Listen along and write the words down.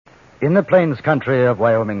In the plains country of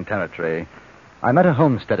Wyoming Territory, I met a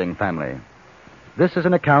homesteading family. This is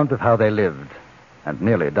an account of how they lived and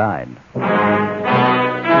nearly died.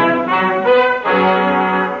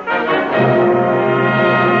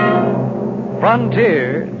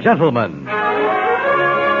 Frontier Gentlemen.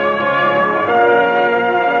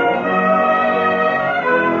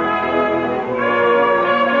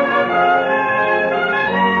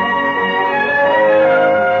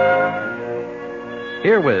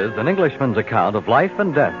 Herewith an Englishman's account of life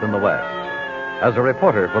and death in the West. As a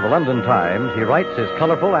reporter for the London Times, he writes his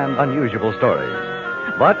colorful and unusual stories.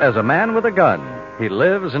 But as a man with a gun, he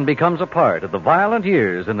lives and becomes a part of the violent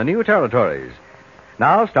years in the new territories.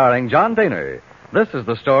 Now starring John Daner, this is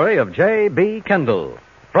the story of J.B. Kendall,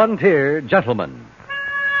 Frontier Gentleman.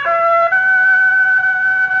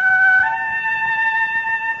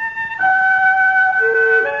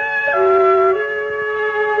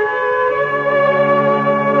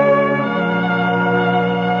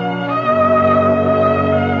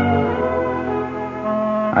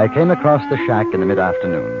 I came across the shack in the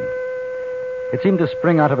mid-afternoon. It seemed to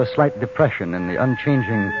spring out of a slight depression in the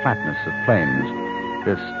unchanging flatness of plains,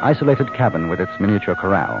 this isolated cabin with its miniature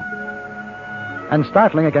corral. And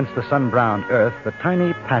startling against the sun-browned earth, the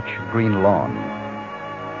tiny patch of green lawn.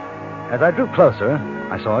 As I drew closer,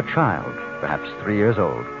 I saw a child, perhaps 3 years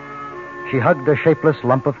old. She hugged a shapeless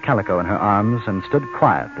lump of calico in her arms and stood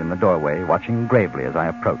quiet in the doorway, watching gravely as I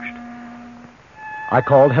approached. I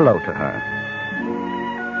called hello to her.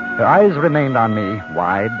 Her eyes remained on me,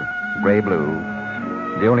 wide, gray-blue.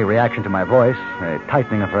 The only reaction to my voice, a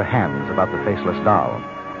tightening of her hands about the faceless doll.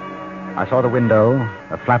 I saw the window,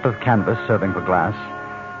 a flap of canvas serving for glass,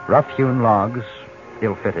 rough-hewn logs,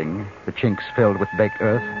 ill-fitting, the chinks filled with baked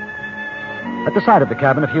earth. At the side of the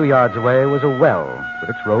cabin, a few yards away, was a well with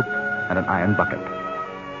its rope and an iron bucket.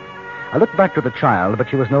 I looked back to the child, but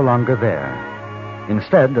she was no longer there.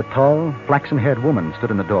 Instead, a tall, flaxen-haired woman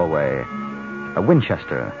stood in the doorway, a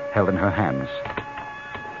Winchester held in her hands.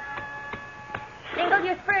 Jingle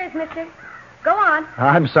your spurs, mister. Go on.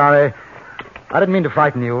 I'm sorry. I didn't mean to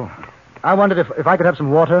frighten you. I wondered if I could have some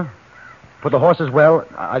water. For the horses well,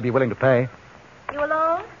 I'd be willing to pay. You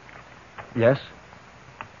alone? Yes.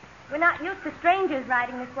 We're not used to strangers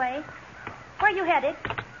riding this way. Where are you headed?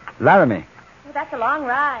 Laramie. Oh, that's a long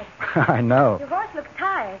ride. I know. Your horse looks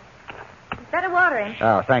tired. You'd better water him.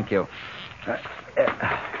 Oh, thank you.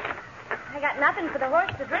 I got nothing for the horse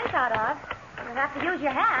to drink out of. You'll have to use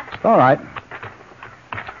your hat. All right.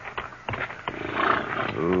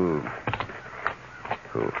 Ooh.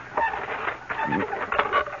 Ooh.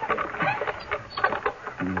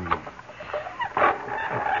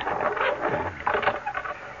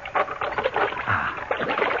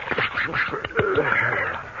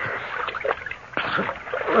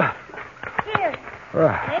 Here.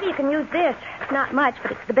 Maybe you can use this. It's not much,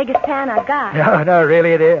 but it's the biggest pan I've got. No,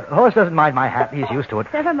 really, the horse doesn't mind my hat. He's used to it.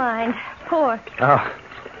 Never mind. Pour. Oh,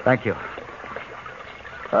 thank you.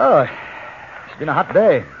 Oh, it's been a hot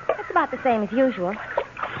day. It's about the same as usual.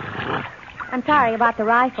 I'm sorry about the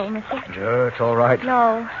rifle, mister. Sure, it's all right.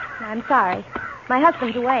 No, I'm sorry. My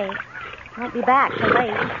husband's away. He won't be back till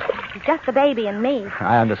late. It's just the baby and me.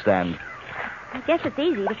 I understand. I guess it's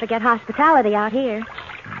easy to forget hospitality out here.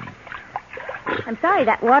 I'm sorry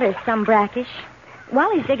that water's some brackish.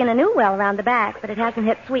 Wally's digging a new well around the back, but it hasn't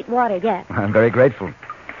hit sweet water yet. I'm very grateful.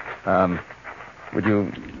 Would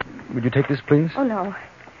you take this, please? Oh, no.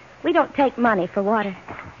 We don't take money for water.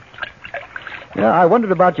 Yeah, I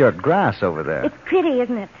wondered about your grass over there. It's pretty,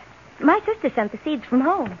 isn't it? My sister sent the seeds from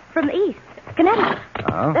home, from the east, Connecticut.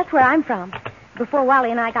 Oh? That's where I'm from, before Wally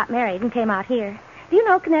and I got married and came out here. Do you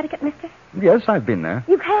know Connecticut, mister? Yes, I've been there.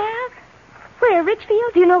 You have? Where,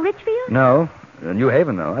 Richfield? Do you know Richfield? No. New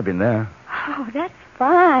Haven, though. I've been there. Oh, that's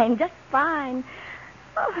fine. Just fine.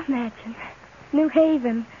 Oh, imagine. New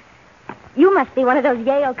Haven. You must be one of those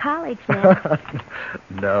Yale College men.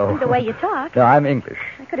 No. The way you talk. No, I'm English.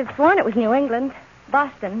 I could have sworn it was New England.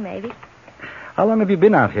 Boston, maybe. How long have you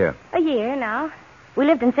been out here? A year now. We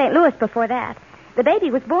lived in St. Louis before that. The baby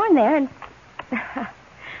was born there, and...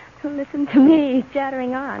 Listen to me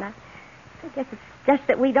chattering on. I guess it's just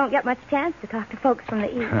that we don't get much chance to talk to folks from the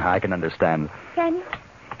east. I can understand. Can you?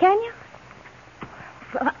 Can you?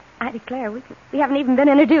 Well, I declare, we haven't even been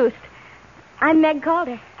introduced. I'm Meg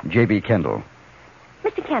Calder. J.B. Kendall.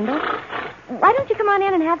 Mr. Kendall, why don't you come on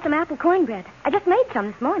in and have some apple cornbread? I just made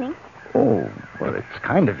some this morning. Oh, well, it's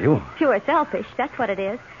kind of you. Pure selfish, that's what it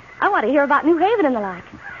is. I want to hear about New Haven and the like.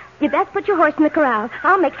 You best put your horse in the corral.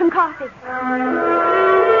 I'll make some coffee.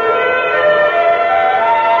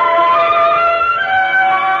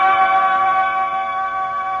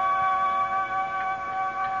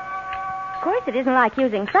 Of course, it isn't like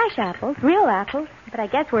using fresh apples, real apples, but I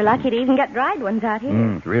guess we're lucky to even get dried ones out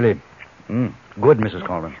here. Really. Good, Mrs.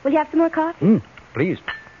 Calder. Will you have some more coffee? Please.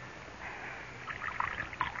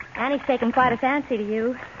 Annie's taken quite a fancy to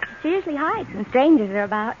you. She usually hides when strangers are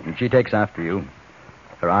about. And she takes after you.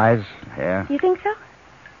 Her eyes, hair. You think so?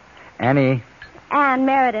 Annie. Anne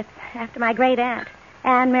Meredith, after my great aunt.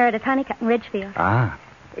 Anne Meredith Honeycutt in Ridgefield. Ah.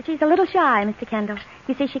 She's a little shy, Mr. Kendall.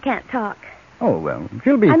 You see, she can't talk. Oh, well,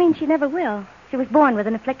 she'll be... I mean, she never will. She was born with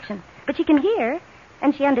an affliction. But she can hear,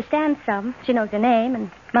 and she understands some. She knows her name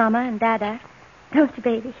and Mama and Dada. Don't you,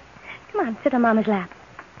 baby? Come on, sit on Mama's lap.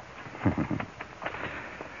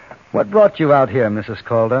 What brought you out here, Mrs.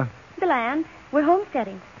 Calder? The land. We're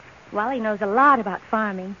homesteading. Wally knows a lot about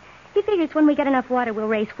farming. He figures when we get enough water, we'll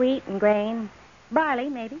raise wheat and grain. Barley,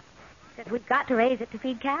 maybe. Says we've got to raise it to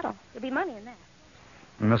feed cattle. There'll be money in that.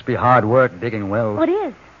 It must be hard work digging wells. Oh, it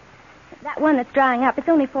is. That one that's drying up, it's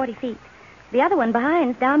only 40 feet. The other one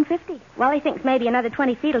behind's down 50. Wally thinks maybe another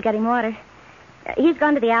 20 feet will get him water. He's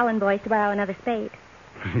gone to the Allen boys to borrow another spade.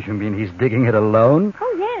 You mean he's digging it alone?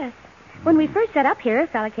 Oh, yes. When we first set up here, a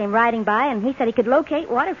fella came riding by, and he said he could locate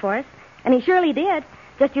water for us. And he surely did.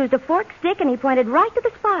 Just used a forked stick, and he pointed right to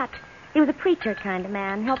the spot. He was a preacher kind of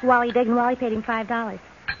man. Helped Wally dig, and Wally paid him $5.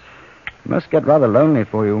 Must get rather lonely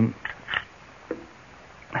for you.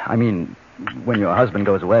 I mean, when your husband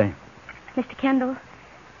goes away. Mr. Kendall,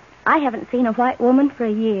 I haven't seen a white woman for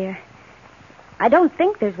a year. I don't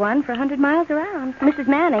think there's one for 100 miles around. Mrs.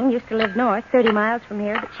 Manning used to live north, 30 miles from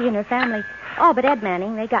here, but she and her family... Oh, but Ed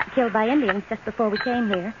Manning, they got killed by Indians just before we came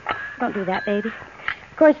here. Don't do that, baby.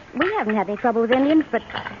 Of course, we haven't had any trouble with Indians, but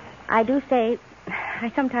I do say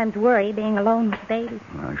I sometimes worry being alone with the baby.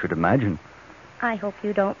 I should imagine. I hope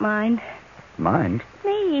you don't mind. Mind?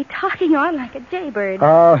 Me, talking on like a jaybird.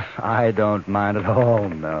 Oh, I don't mind at all,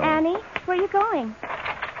 no. Annie, where are you going?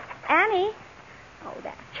 Annie? Oh,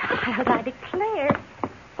 that child, I declare.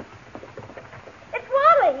 It's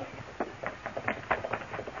Wally!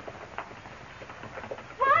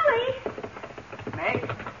 Wally!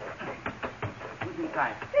 Meg? Who's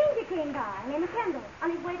inside? Stranger came by, named Kendall,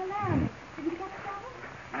 on his way to land. Didn't you get trouble?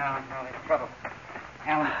 No, there's trouble.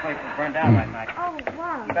 Alan's place was burned down last night. Oh,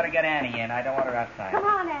 wow. You better get Annie in. I don't want her outside. Come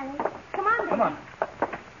on, Annie. Come on, baby. Come on.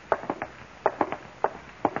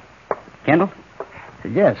 Kendall?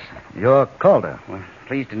 Yes, you're Calder. Well,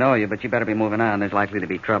 pleased to know you, but you better be moving on. There's likely to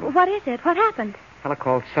be trouble. What is it? What happened? A fellow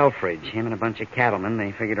called Selfridge. Him and a bunch of cattlemen.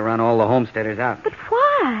 They figure to run all the homesteaders out. But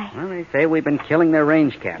why? Well, they say we've been killing their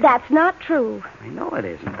range cattle. That's not true. I know it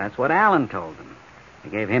isn't. That's what Alan told them. They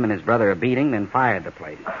gave him and his brother a beating, then fired the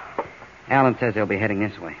place. Alan says they'll be heading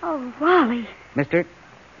this way. Oh, Wally. Mister,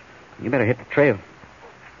 you better hit the trail.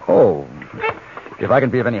 Oh, if I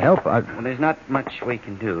can be of any help, Well, there's not much we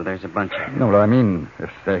can do. There's a bunch of them. No, I mean, if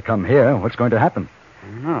they come here, what's going to happen? I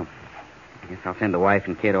don't know. I guess I'll send the wife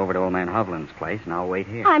and kid over to old man Hovland's place, and I'll wait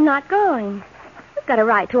here. I'm not going. You've got a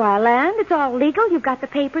right to our land. It's all legal. You've got the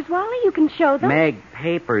papers, Wally. You can show them. Meg,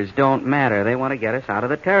 papers don't matter. They want to get us out of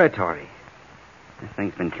the territory. This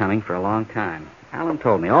thing's been coming for a long time. Alan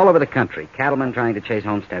told me, all over the country, cattlemen trying to chase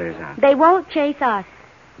homesteaders out. They won't chase us.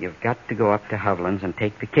 You've got to go up to Hovland's and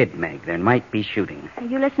take the kid, Meg. There might be shooting.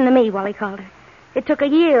 You listen to me, Wally Calder. It took a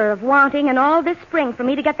year of wanting and all this spring for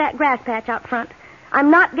me to get that grass patch out front.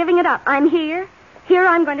 I'm not giving it up. I'm here. Here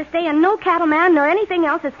I'm going to stay, and no cattleman nor anything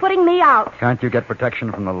else is putting me out. Can't you get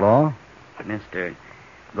protection from the law? Mister,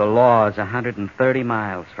 the law is 130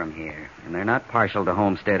 miles from here, and they're not partial to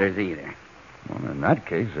homesteaders either. Well, in that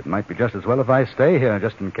case, it might be just as well if I stay here,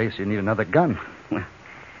 just in case you need another gun. Well,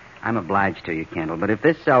 I'm obliged to you, Kendall, but if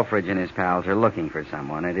this Selfridge and his pals are looking for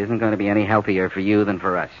someone, it isn't going to be any healthier for you than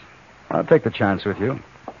for us. I'll take the chance with you,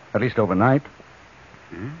 at least overnight.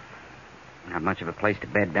 Not much of a place to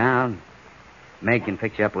bed down. Meg can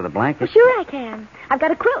fix you up with a blanket. Well, sure I can. I've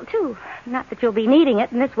got a quilt, too. Not that you'll be needing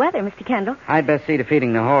it in this weather, Mr. Kendall. I'd best see to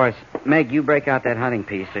feeding the horse. Meg, you break out that hunting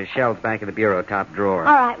piece. There's shelves back of the bureau top drawer.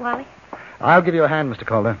 All right, Wally. I'll give you a hand, Mr.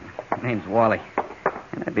 Calder. Name's Wally.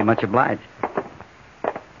 And I'd be much obliged.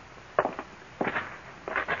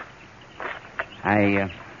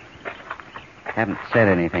 I haven't said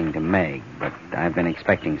anything to Meg, but I've been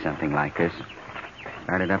expecting something like this.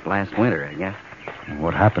 Started up last winter, I guess.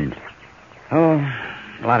 What happened? Oh,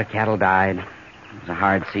 a lot of cattle died. It was a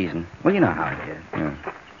hard season. Well, you know how it is. Yeah.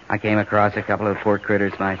 I came across a couple of poor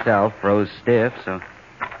critters myself, froze stiff, so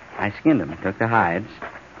I skinned them, took the hides.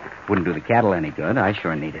 Wouldn't do the cattle any good. I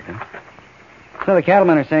sure needed them. So the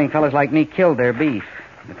cattlemen are saying fellas like me killed their beef,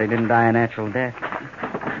 but they didn't die a natural death.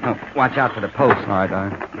 Oh, watch out for the post. All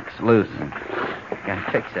right, It's loose.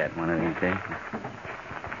 Gotta fix that one of these days.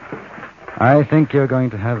 I think you're going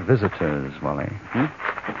to have visitors, Wally.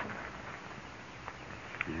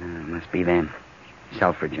 Must be them.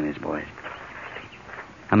 Selfridge and his boys.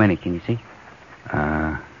 How many can you see?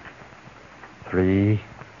 3.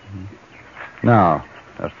 No,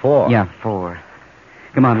 4. Yeah, 4.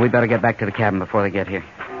 Come on, we better get back to the cabin before they get here.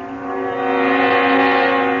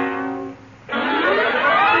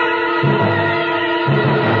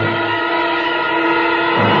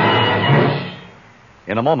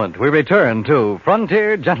 In a moment, we return to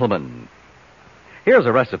Frontier Gentlemen. Here's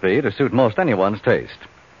a recipe to suit most anyone's taste.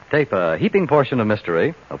 Tape a heaping portion of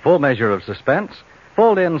mystery, a full measure of suspense,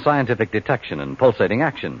 fold in scientific detection and pulsating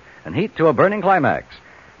action, and heat to a burning climax.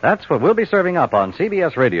 That's what we'll be serving up on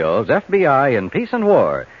CBS Radio's FBI in Peace and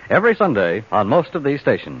War every Sunday on most of these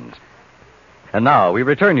stations. And now we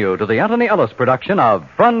return you to the Anthony Ellis production of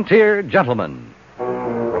Frontier Gentlemen.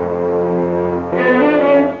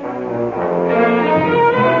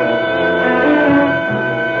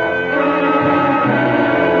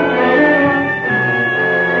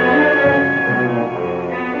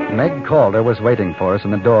 Meg Calder was waiting for us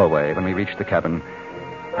in the doorway when we reached the cabin.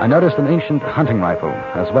 I noticed an ancient hunting rifle,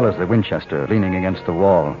 as well as the Winchester, leaning against the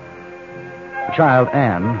wall. The child,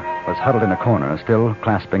 Anne, was huddled in a corner, still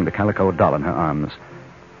clasping the calico doll in her arms.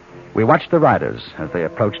 We watched the riders as they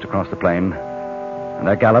approached across the plain, and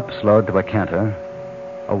their gallop slowed to a canter,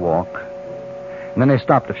 a walk, and then they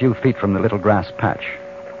stopped a few feet from the little grass patch.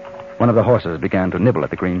 One of the horses began to nibble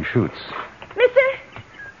at the green shoots. Mister,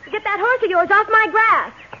 get that horse of yours off my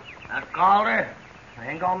grass. Now, Calder, I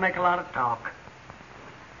ain't gonna make a lot of talk.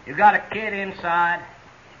 You got a kid inside.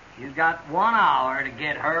 You got 1 hour to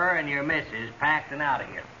get her and your missus packed and out of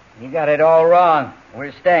here. You got it all wrong.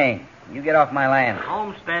 We're staying. You get off my land.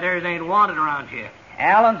 Homesteaders ain't wanted around here.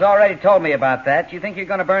 Alan's already told me about that. You think you're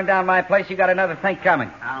going to burn down my place? You got another think coming.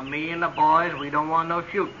 Now, me and the boys, we don't want no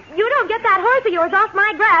shooting. You don't get that horse of yours off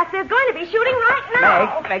my grass, there's going to be shooting right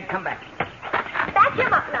now. Meg, come back. Back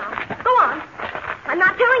him up now. Go on. I'm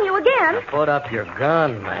not telling you again. Put up your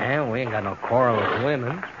gun, man. We ain't got no quarrel with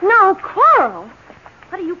women. No quarrel.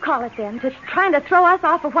 What do you call it then? Just trying to throw us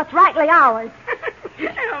off of what's rightly ours.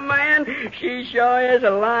 Yeah, man, she sure is a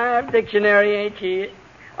live dictionary, ain't she?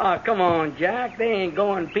 Oh, come on, Jack. They ain't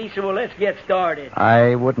going peaceable. Let's get started.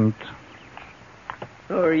 I wouldn't.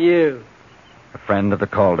 Who are you? A friend of the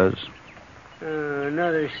Calders.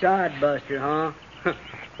 Another sodbuster, huh?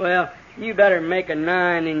 Well, you better make a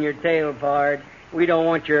 9 in your tail, pard. We don't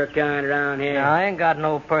want your kind around here. Now, I ain't got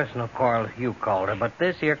no personal quarrel with you, Calder, but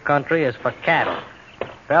this here country is for cattle.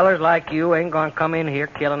 Fellers like you ain't gonna come in here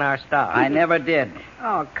killing our stock. I never did.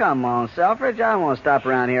 Oh, come on, Selfridge. I don't want to stop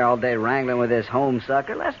around here all day wrangling with this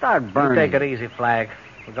homesucker. Let's start burning. You take it easy, Flag.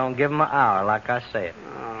 We're gonna give him an hour, like I said.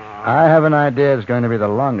 I have an idea it's going to be the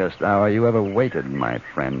longest hour you ever waited, my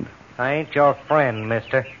friend. I ain't your friend,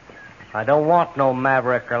 mister. I don't want no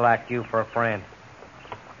mavericker like you for a friend.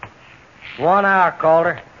 1 hour,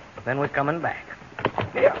 Calder. Then we're coming back.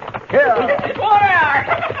 Here. 1 hour!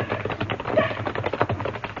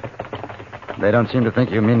 They don't seem to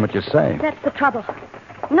think you mean what you say. That's the trouble.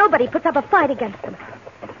 Nobody puts up a fight against them.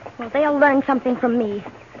 Well, they'll learn something from me.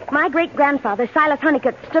 My great-grandfather, Silas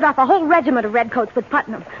Honeycutt, stood off a whole regiment of redcoats with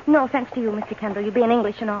Putnam. No offense to you, Mr. Kendall. You being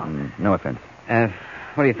English and all. No offense.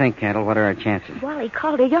 What do you think, Kendall? What are our chances? Wally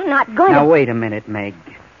Calder, you're not going Now, to... wait a minute, Meg.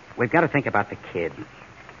 We've got to think about the kid.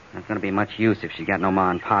 Not going to be much use if she's got no ma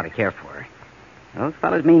and pa to care for her. Those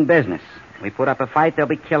fellas mean business. We put up a fight, they'll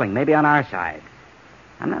be killing, maybe on our side.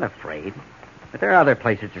 I'm not afraid. But there are other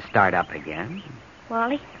places to start up again.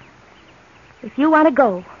 Wally, if you want to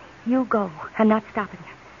go, you go. I'm not stopping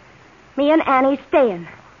you. Me and Annie's staying.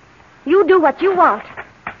 You do what you want.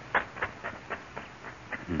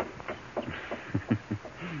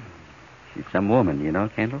 She's some woman, you know,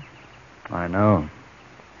 Kendall. I know.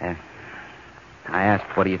 I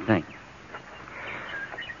asked, what do you think?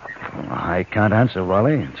 Well, I can't answer,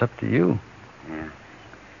 Wally. It's up to you. Yeah.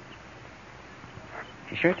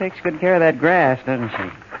 She sure takes good care of that grass, doesn't she?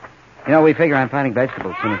 You know, we figure on planting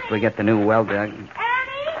vegetables as soon as we get the new well dug. Annie?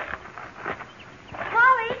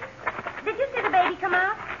 Wally, did you see the baby come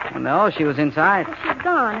out? Well, no, she was inside. Oh, she's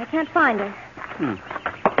gone. I can't find her.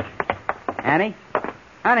 Annie?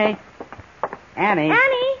 Honey? Annie?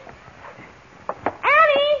 Annie?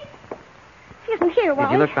 Annie? She isn't here, Wally.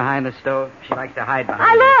 Did you look behind the stove? She likes to hide behind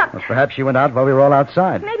I looked. Well, perhaps she went out while we were all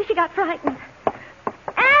outside. Maybe she got frightened.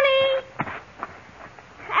 Annie!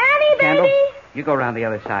 Annie, baby! Kendall, you go around the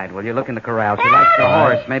other side. Will you look in the corral? She likes the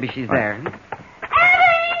horse. Maybe she's there. Annie!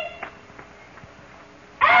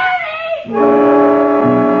 Annie!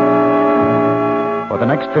 For the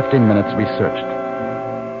next 15 minutes, we searched.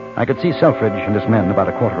 I could see Selfridge and his men about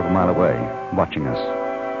a quarter of a mile away, watching us.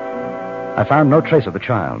 I found no trace of the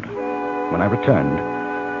child. When I returned,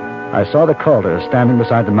 I saw the Calder standing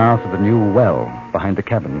beside the mouth of the new well behind the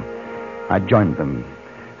cabin. I joined them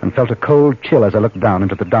and felt a cold chill as I looked down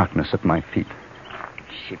into the darkness at my feet.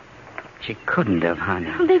 She couldn't have, honey.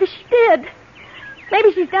 Well, maybe she did.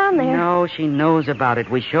 Maybe she's down there. No, she knows about it.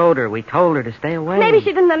 We showed her. We told her to stay away. Maybe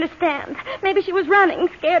she didn't understand. Maybe she was running,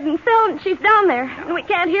 scared and fell, and she's down there. And we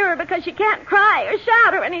can't hear her because she can't cry or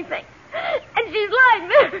shout or anything. And she's lying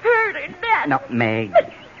there, hurt or dead. No, Meg.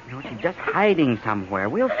 No, she's just hiding somewhere.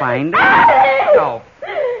 We'll find her. No.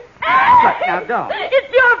 Look, now, don't.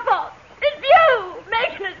 It's your fault. It's you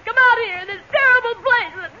making us come out here in this terrible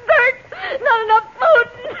place with dirt, not enough food.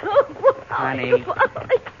 Honey,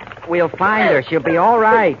 we'll find her. She'll be all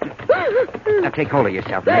right. Now, take hold of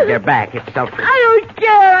yourself. Meg, they're back. It's Selfridge. I don't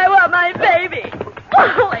care. I want my baby.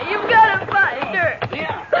 Wally, you've got to find her.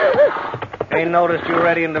 Yeah. Ain't noticed you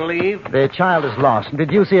ready to leave? The child is lost.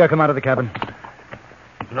 Did you see her come out of the cabin?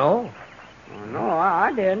 No. No,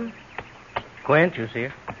 I didn't. Quint, you see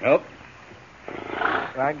her? Nope.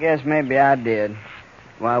 Well, I guess maybe I did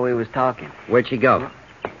while we was talking. Where'd she go?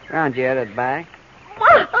 Around here at the back.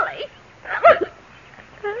 Wally.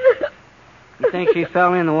 You think she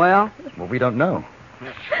fell in the well? Well, we don't know.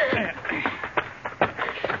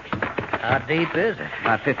 How deep is it?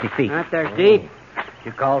 About 50 feet. Not there deep.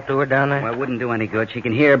 You called to her down there? Well, it wouldn't do any good. She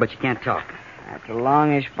can hear, but she can't talk. That's a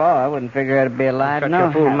longish fall. I wouldn't figure her to be alive. Shut no.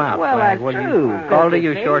 your fool mouth, Well, Flag, that's will true. you? Calder,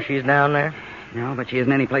 you sure she's down there? No, but she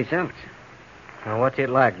isn't any place else. Well, what's it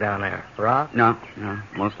like down there? Rock? No,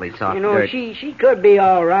 mostly soft You know, dirt. she could be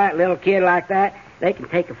all right, little kid like that. They can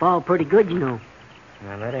take a fall pretty good, you know.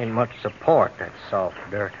 Well, that ain't much support, that soft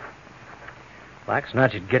dirt. Like as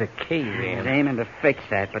not, you'd get a cave I was in. aiming to fix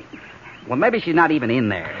that, but... Well, maybe she's not even in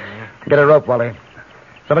there. Get a rope, Wally.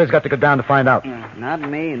 Somebody's got to go down to find out. Not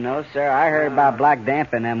me, no, sir. I heard about black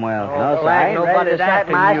damp in them wells. Oh, no, sir. Flag, I ain't ready nobody's to set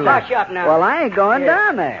after my you. sight. Hush up now. Well, I ain't going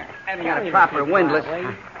down there. Haven't got a proper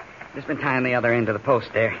windlass. Just been tying the other end to the post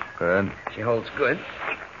there. Good. She holds good.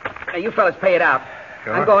 Now, you fellas pay it out.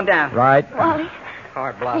 Sure. I'm going down. Right. Wally,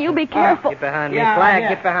 Hard blossom. you be careful. Get behind me, Yeah, Flag. yeah.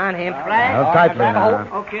 Get behind him, Flag. Hold tightly now.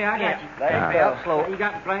 Okay, I got you. There you Yeah. go. Slow. You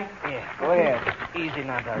got the plank? Yeah. Go ahead. Easy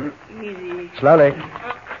now, darling. Easy. Slowly.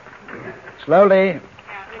 Slowly.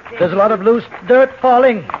 There's a lot of loose dirt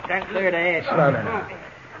falling. Can't clear the ass. Slowly now.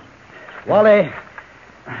 Wally,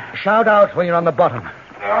 shout out when you're on the bottom.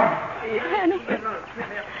 Annie.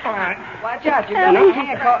 Watch out. You got a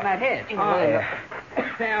hand caught in that hedge.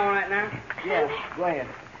 Stay all right now? Yeah, go ahead.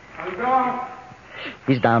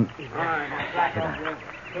 He's down. All right.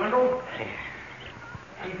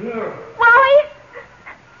 Wally?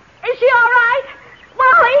 Is she all right?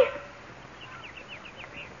 Wally?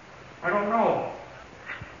 I don't know.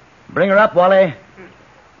 Bring her up, Wally.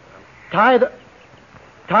 Tie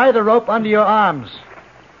the rope under your arms.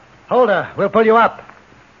 Hold her. We'll pull you up.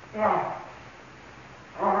 Yeah.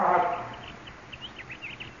 All right.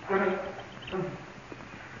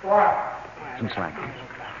 What? Some slack.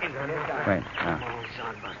 Wait. Now.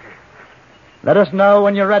 Let us know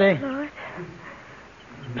when you're ready. Lord,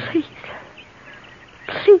 please.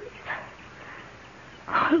 Please.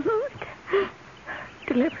 Oh, Lord.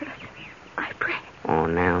 Deliver us. I pray. Oh,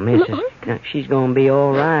 now, Mrs. Lord. She's going to be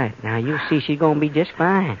all right. Now, you see she's going to be just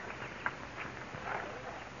fine.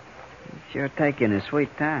 Sure taking a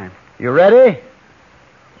sweet time. You ready?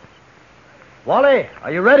 Wally,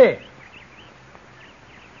 are you ready?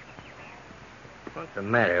 What's the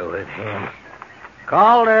matter with him?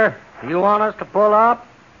 Calder, you want us to pull up?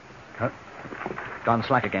 Gone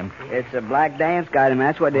slack again. It's a black dance got him.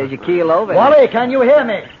 That's what it is. You keel over. Wally, can you hear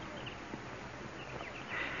me?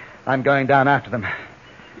 I'm going down after them.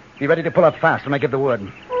 Be ready to pull up fast when I give the word.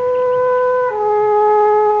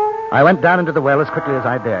 I went down into the well as quickly as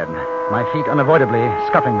I dared, my feet unavoidably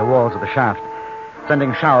scuffing the walls of the shaft,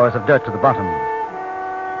 sending showers of dirt to the bottom.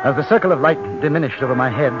 As the circle of light diminished over my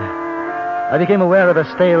head, I became aware of a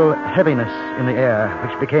stale heaviness in the air,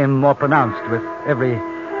 which became more pronounced with every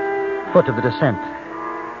foot of the descent.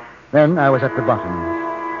 Then I was at the bottom,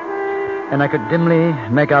 and I could dimly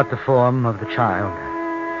make out the form of the child,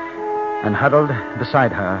 and huddled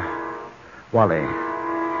beside her, Wally.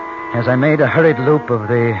 As I made a hurried loop of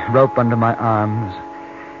the rope under my arms,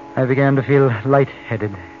 I began to feel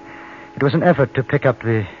lightheaded. It was an effort to pick up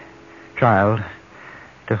the child,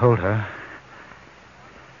 to hold her.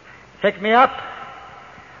 Pick me up!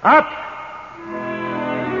 Up!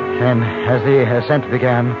 And as the ascent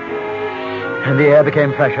began, and the air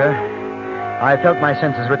became fresher, I felt my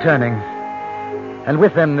senses returning, and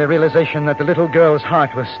with them the realization that the little girl's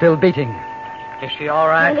heart was still beating. Is she all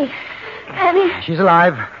right? Annie. She's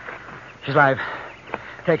alive. She's alive.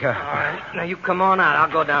 Take her. All right. Now, you come on out.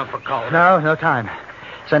 I'll go down for Calder. No time.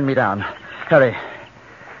 Send me down. Hurry.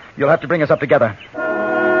 You'll have to bring us up together.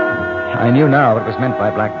 I knew now what was meant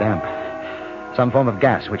by black damp. Some form of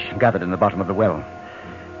gas which gathered in the bottom of the well.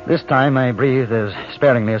 This time I breathed as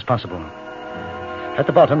sparingly as possible. At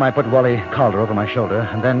the bottom, I put Wally Calder over my shoulder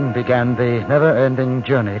and then began the never-ending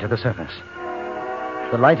journey to the surface.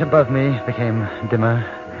 The light above me became dimmer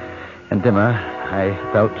and dimmer. I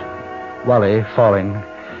felt Wally falling,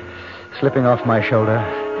 slipping off my shoulder,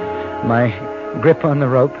 my grip on the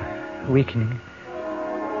rope weakening.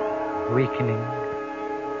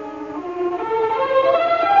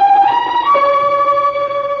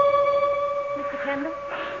 Mr. Kendall?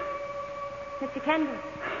 Mr. Kendall?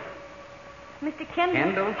 Mr. Kendall?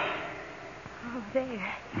 Kendall? Oh,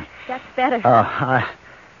 there. That's better.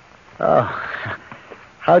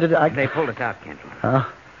 How did I... They pulled us out, Kendall. Oh,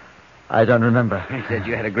 I don't remember. They said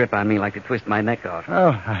you had a grip on me like to twist my neck off.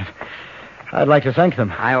 Oh, I'd like to thank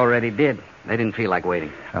them. I already did. They didn't feel like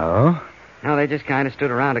waiting. Oh? No, they just kind of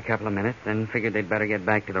stood around a couple of minutes, then figured they'd better get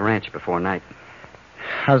back to the ranch before night.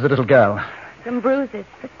 How's the little girl? Some bruises,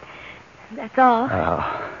 but that's all.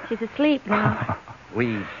 Oh. She's asleep now.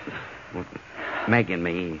 Meg and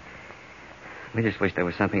me, we just wish there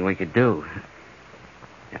was something we could do.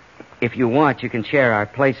 If you want, you can share our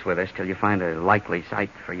place with us till you find a likely site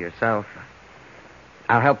for yourself.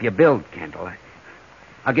 I'll help you build, Kendall.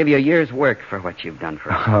 I'll give you a year's work for what you've done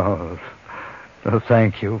for us. Oh,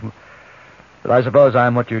 thank you. But I suppose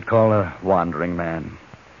I'm what you'd call a wandering man.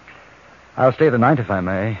 I'll stay the night if I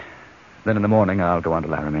may. Then in the morning I'll go on to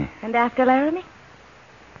Laramie. And after Laramie?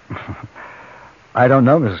 I don't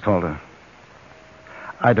know, Mrs. Calder.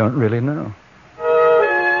 I don't really know.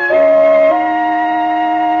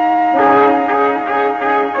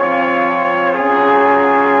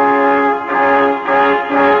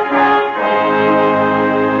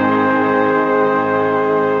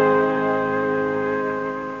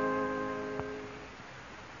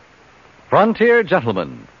 Frontier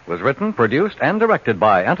Gentleman was written, produced, and directed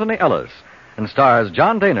by Anthony Ellis and stars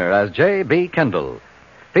John Daner as J.B. Kendall.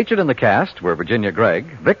 Featured in the cast were Virginia Gregg,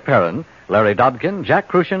 Vic Perrin, Larry Dobkin, Jack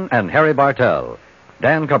Crucian, and Harry Bartell.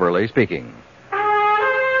 Dan Cubberly speaking.